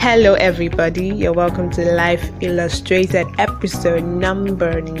Hello, everybody. You're welcome to Life Illustrated, episode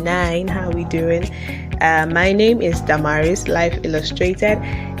number 9. How are we doing? My name is Damaris. Life Illustrated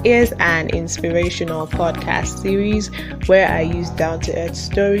is an inspirational podcast series where I use down-to-earth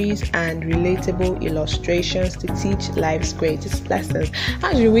stories and relatable illustrations to teach life's greatest lessons.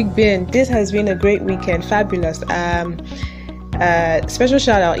 How's your week been? This has been a great weekend. Fabulous. Special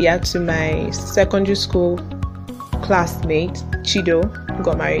shout out to my secondary school classmate Chido, who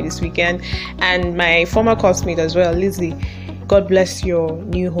got married this weekend, and my former classmate as well, Lizzie. God bless your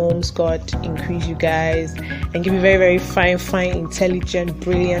new homes. God increase you guys and give you very, very fine, intelligent,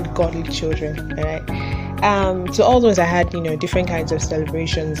 brilliant, godly children. All right. To all those I had, different kinds of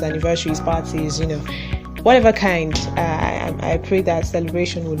celebrations, anniversaries, parties, whatever kind. I pray that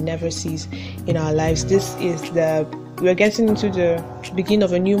celebration would never cease in our lives. We're getting into the beginning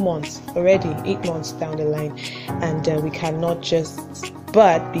of a new month already, 8 months down the line, and we cannot just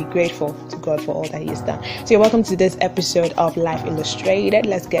but be grateful to God for all that He has done. So you're welcome to this episode of Life Illustrated.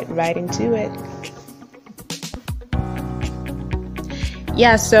 Let's get right into it.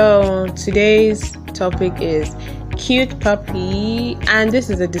 So today's topic is cute puppy, and this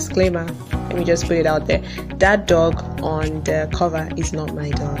is a disclaimer. Let me just put it out there. That dog on the cover is not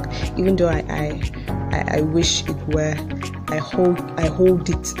my dog, even though I wish it were. I hold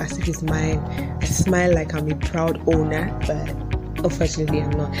it as if it's mine. I smile like I'm a proud owner, but unfortunately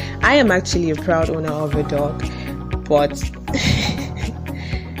I'm not. I am actually a proud owner of a dog, but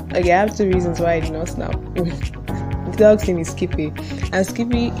okay, I have 2 reasons why I did not snap. The dog's name is Skippy, and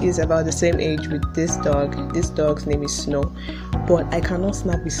Skippy is about the same age with this dog. This dog's name is Snow, but I cannot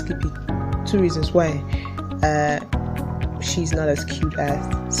snap with Skippy. 2 reasons why. She's not as cute as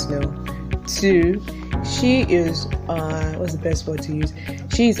Snow. 2, she is what's the best word to use?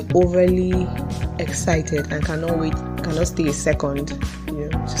 She is overly excited and cannot stay a second,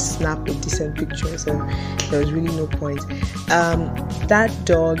 to snap a decent picture. So there was really no point. That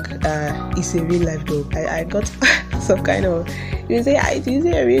dog is a real life dog. I got some kind of, is it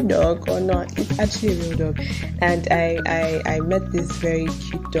a real dog or not? It's actually a real dog. And I met this very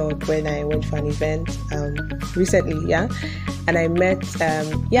cute dog when I went for an event recently, and I met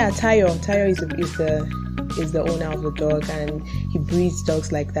Tayo. Tayo is the owner of the dog, and he breeds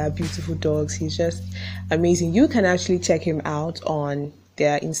dogs like that, beautiful dogs. He's just amazing. You can actually check him out on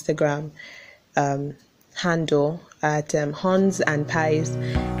their Instagram handle at Huns and Pies.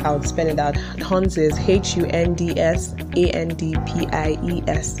 I'll spell it out. Huns is HUNDS ANDPIES.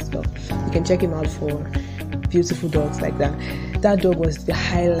 So you can check him out for beautiful dogs like that. That dog was the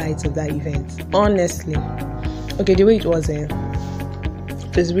highlight of that event, honestly. Okay, the way it was, it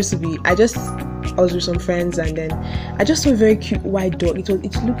was supposed to be. I was with some friends, and then I just saw a very cute white dog. It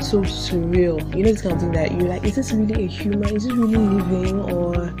looked so surreal. This kind of thing that you're like, is this really a human? Is this really living?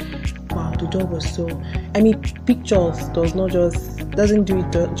 Or wow, the dog was so. Pictures doesn't do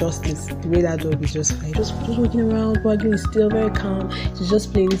it justice. The way that dog is just fine, just walking around, wagging, is still very calm. She's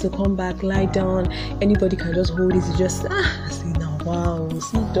just playing to come back, lie down. Anybody can just hold it. It's just I say now, wow,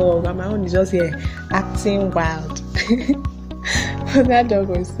 see dog. And my own is just here acting wild. But that dog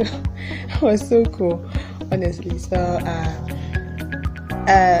was so cool, honestly. So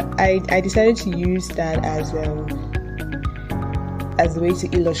I decided to use that as a way to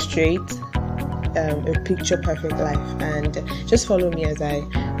illustrate a picture perfect life, and just follow me as I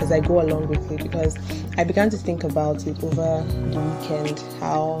go along with it, because I began to think about it over the weekend,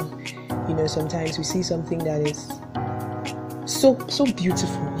 how sometimes we see something that is so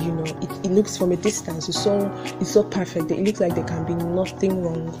beautiful, it looks from a distance, it's so perfect that it looks like there can be nothing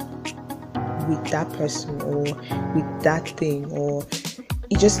wrong with that person or with that thing, or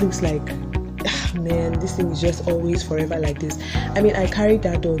it just looks like, man, this thing is just always forever like this. I carried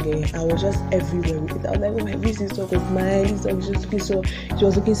that dog, I was just everywhere with it. I was like, oh my, this dog is mine. This dog is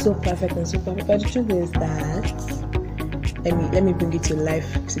just looking so perfect and so perfect. But the truth is that, let me bring it to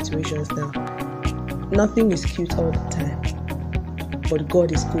life situations now. Nothing is cute all the time, but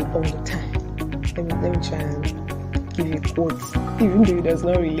God is good all the time. Let me try and give you quotes, even though it does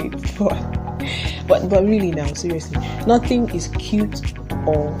not relate. But really now, seriously, nothing is cute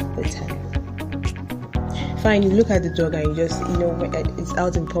all the time. Fine, you look at the dog and you just, it's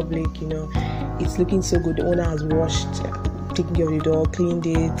out in public, it's looking so good. The owner has washed, taken care of the dog, cleaned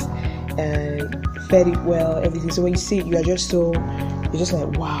it, fed it well, everything. So when you see it, you're just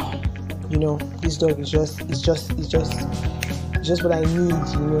like, wow, this dog is just what I need,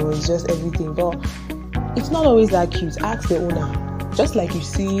 it's just everything. But it's not always that cute. Ask the owner. Just like you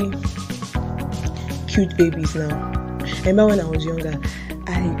see cute babies now. I remember when I was younger,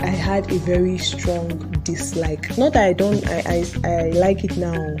 I had a very strong dislike. Not that I like it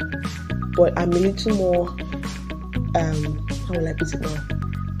now, but I'm a little more, how will I put it now?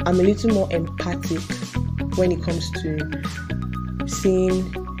 I'm a little more empathic when it comes to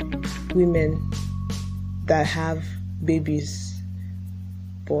seeing women that have babies,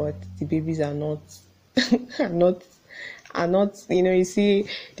 but the babies are not, are not, you see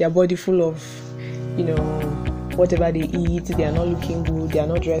their body full of, whatever they eat, they are not looking good, they are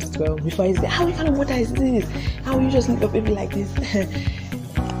not dressed well. Before I say, what kind of water is this? How will you just leave your baby like this?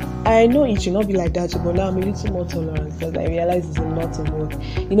 I know it should not be like that, but now I'm a little more tolerant because I realize it's a lot of work.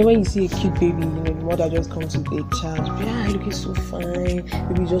 When you see a cute baby, the mother just comes with a child, looking so fine,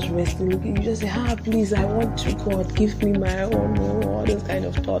 maybe just resting, looking, you just say, please, I want you, God, give me my own, all those kind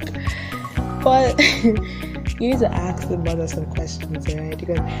of talk. But you need to ask the mother some questions, right?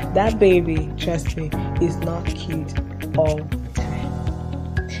 Because that baby, trust me, is not cute all the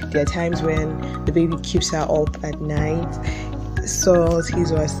time. There are times when the baby keeps her up at night, soils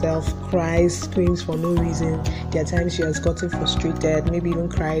his or herself, cries, screams for no reason. There are times she has gotten frustrated, maybe even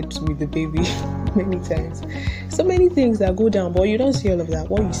cried with the baby many times. So many things that go down, but you don't see all of that.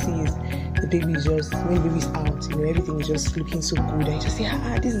 What you see is the baby is just, when the baby's out, everything is just looking so good, and you just say,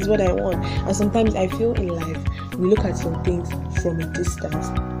 this is what I want. And sometimes I feel in life, we look at some things from a distance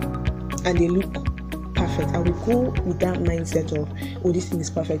and they look perfect, and we go with that mindset of, this thing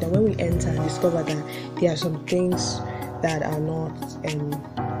is perfect. And when we enter and discover that there are some things that are not,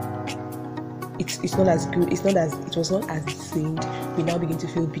 it's not as good, it was not as it seemed, we now begin to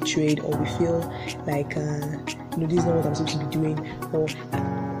feel betrayed, or we feel like, this is not what I'm supposed to be doing,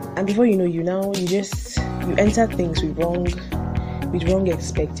 and before you know, you enter things with wrong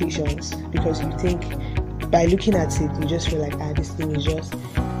expectations, because you think, by looking at it, you just feel like, this thing is just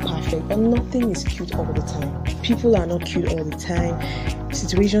perfect. But nothing is cute all the time. People are not cute all the time.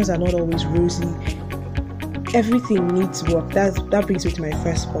 Situations are not always rosy. Everything needs work. That brings me to my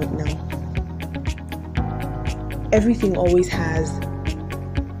first point now. Everything always has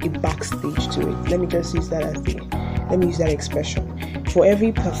a backstage to it. Let me use that expression. For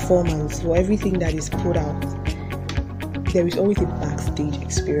every performance, for everything that is put out, there is always a backstage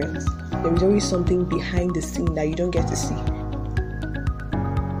experience. There is always something behind the scene that you don't get to see.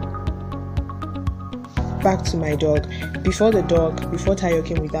 Back to my dog. Before Tayo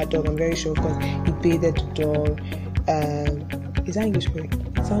came with that dog, I'm very sure, because he bathed the dog. Is that English word?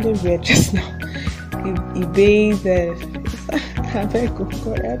 It sounded weird just now. He bathed.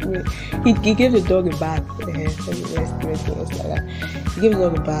 He gave the dog a bath. Let me rest like that. He gave the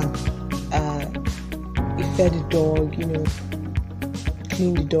dog a bath. He fed the dog,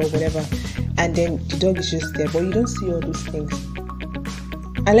 cleaned the dog, whatever. And then the dog is just there, but you don't see all those things.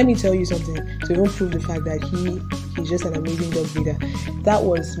 And let me tell you something to even prove the fact that he's just an amazing dog breeder. That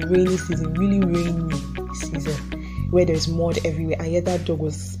was rainy season, really rainy season, where there's mud everywhere, and yet that dog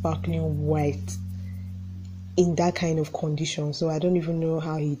was sparkling white in that kind of condition. So I don't even know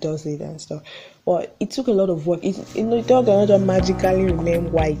how he does it and stuff. But it took a lot of work. The dog cannot just magically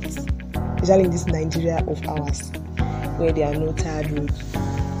remain white, especially in this Nigeria of ours, where there are no tarred roads.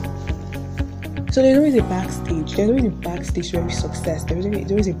 So there's always a backstage. There's always a backstage to every success. There's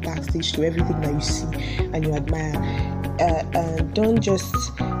always a backstage to everything that you see and you admire. Don't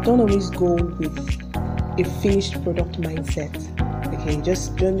always go with a finished product mindset. Okay,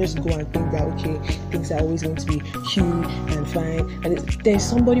 don't just go and think that things are always going to be cute and fine. And there's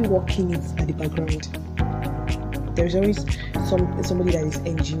somebody working it at the background. There's always somebody that is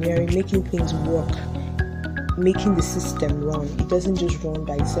engineering, making things work, making the system run. It doesn't just run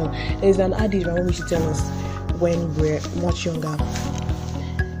by itself. There's an adage my mom used to tell us when we're much younger.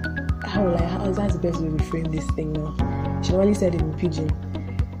 How is that the best way to frame this thing now? She normally said it in pidgin.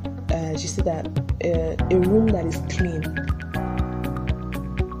 She said that a room that is clean,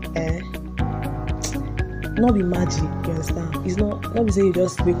 not be magic, you understand? It's not be say you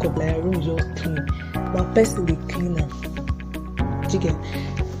just wake up like a room is just clean. But person be cleaner. Chicken.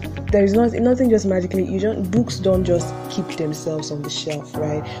 There is nothing just magically. Books don't just keep themselves on the shelf,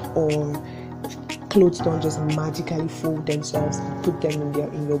 right? Or clothes don't just magically fold themselves and put them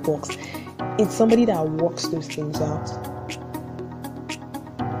in your box. It's somebody that works those things out.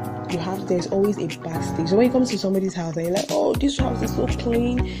 There's always a backstage. So when it comes to somebody's house and you're like, this house is so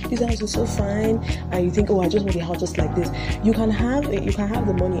clean, this house is so fine, and you think, I just want a house just like this. You can have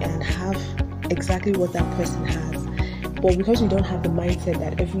the money and have exactly what that person has. But because you don't have the mindset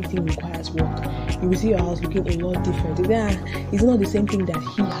that everything requires work, you will see your house looking a lot different. It's not the same thing that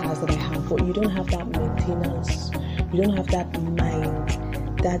he has that I have, but you don't have that maintenance. You don't have that mind,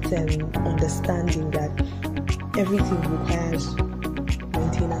 that understanding that everything requires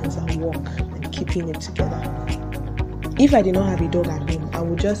maintenance and work and keeping it together. If I did not have a dog at home, I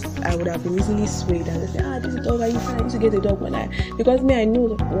would have been easily swayed and say, this dog, I need to get a dog because I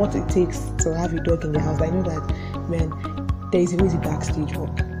know what it takes to have a dog in the house. I know that, man, there is always a backstage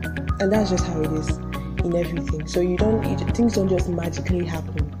work, and that's just how it is in everything. So things don't just magically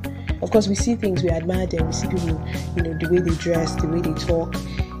happen. Of course, we see things, we admire them, we see people, the way they dress, the way they talk,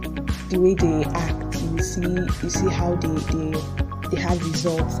 the way they act. You see how they have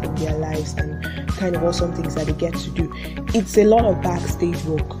results in their lives and kind of awesome things that they get to do. It's a lot of backstage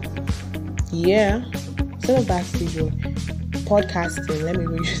work. Yeah, it's a lot of backstage work. Podcasting, let me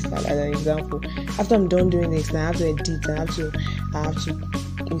use that as an example. After I'm done doing this, now I have to edit, I have to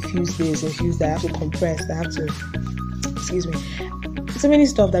infuse this, infuse that, I have to compress, I have to, so many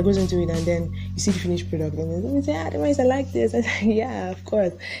stuff that goes into it, and then you see the finished product and then you say, I like this. I say, yeah, of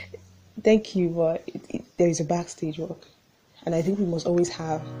course, thank you, but there is a backstage work, and I think we must always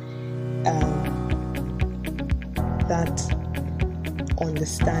have that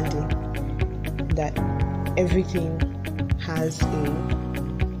understanding that everything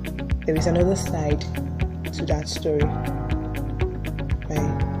there is another side to that story,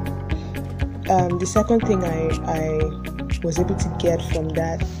 right? The second thing I was able to get from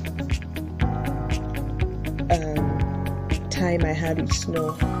that time I had with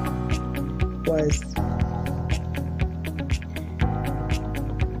Snow was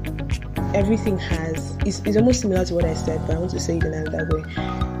everything it's almost similar to what I said, but I want to say it in another way.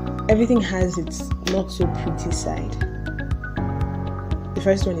 Everything has its not so pretty side. The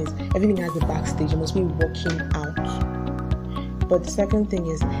first one is everything has the backstage. You must be working out. But the second thing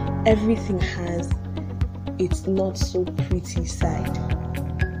is everything has its not so pretty side.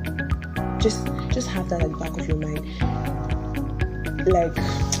 Just have that at the back of your mind. Like,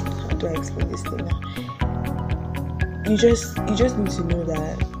 how do I explain this thing now? You just need to know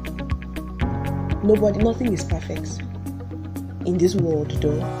that nothing is perfect in this world,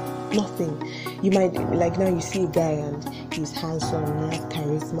 though. Nothing. You might, like, now you see a guy and he's handsome, he has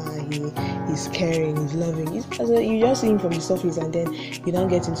charisma, he's caring, he's loving. You just see him from the surface, and then you don't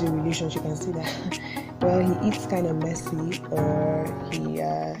get into a relationship and see that, well, he eats kind of messy, or he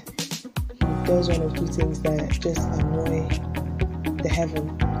does one or two things that just annoy the heaven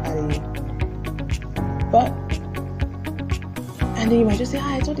out of you. And then you might just say,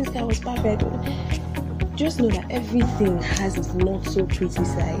 I thought this guy was perfect. Just know that everything has its not so pretty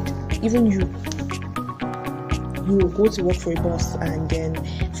side. Even you will go to work for a boss, and then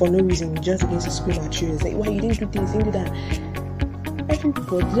for no reason just begins to scream at you. It's like, why you didn't do this, you didn't do that.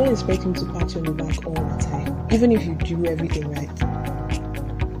 Everybody, don't expect him to pat you on the back all the time, even if you do everything right.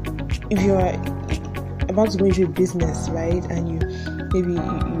 If you are about to go into a business, right, and you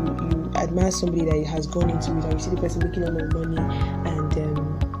admire somebody that has gone into it, and you see the person making a lot of money and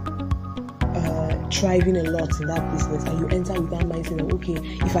thriving a lot in that business, and you enter with that mindset that, okay,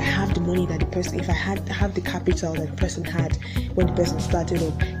 if I have the money that the person, if I have the capital that the person had when the person started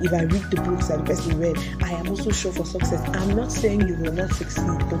up, if I read the books that the person read, I am also sure for success. I'm not saying you will not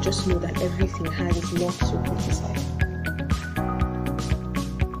succeed, but just know that everything has its not so pretty side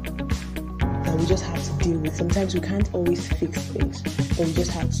that we just have to deal with. Sometimes we can't always fix things, but we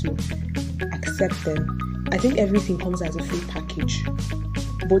just have to accept them. I think everything comes as a full package,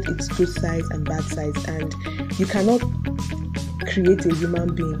 both its good sides and bad sides, and you cannot create a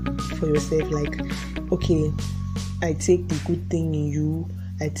human being for yourself. Like, okay, I take the good thing in you,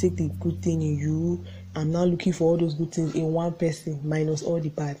 I'm now looking for all those good things in one person minus all the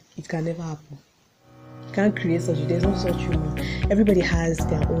bad. It can never happen. You can't create there's no such human. Everybody has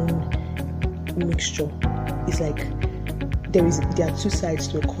their own mixture. It's like there are two sides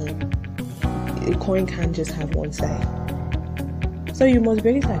to a coin. A coin can't just have one side. So you must be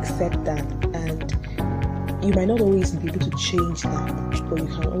able to accept that, and you might not always be able to change that, but you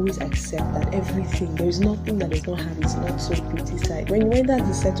can always accept that there is nothing that does not have its not so pretty side. When that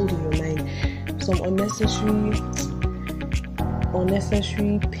is settled in your mind, some unnecessary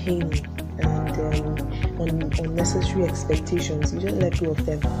pain and unnecessary expectations, you just let go of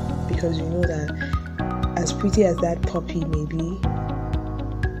them, because you know that as pretty as that puppy may be,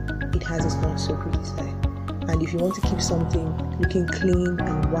 it has its not so pretty side. And if you want to keep something looking clean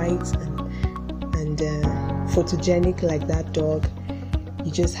and white and photogenic like that dog,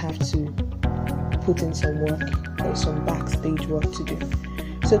 you just have to put in some work. There's some backstage work to do.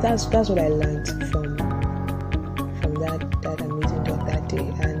 So that's what I learned from that amazing dog that day.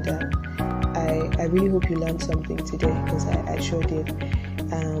 And I really hope you learned something today, because I sure did.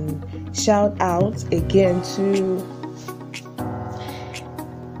 Shout out again to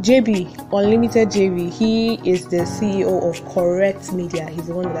JB, Unlimited JB, he is the CEO of Correct Media. He's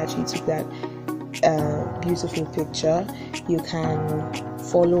the one that actually took that beautiful picture. You can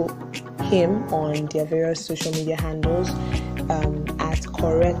follow him on their various social media handles at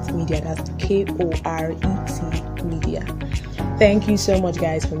Correct Media. That's KORET Media. Thank you so much,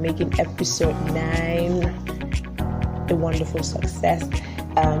 guys, for making episode 9 a wonderful success.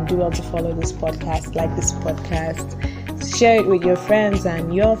 Do well to follow this podcast, like this podcast, share it with your friends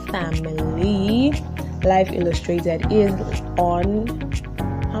and your family. Life Illustrated is on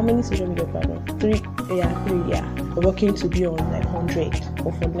how many social media platforms? 3. We're working to be on like 100.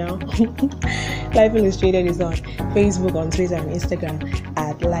 But for now, Life Illustrated is on Facebook, on Twitter, and Instagram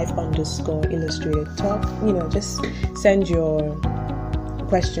at life_illustrated. Talk, just send your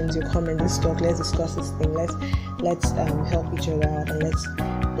questions, your comments. Let's talk. Let's discuss this thing. Let's help each other out, and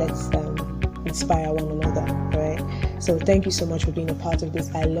let's inspire one another. Right? So thank you so much for being a part of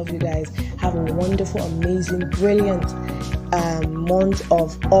this. I love you guys. Have a wonderful, amazing, brilliant month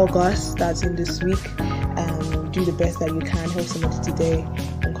of August starting this week. Do the best that you can. Help somebody today.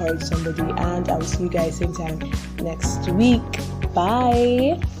 Encourage somebody. And I will see you guys same time next week.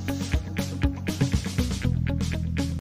 Bye.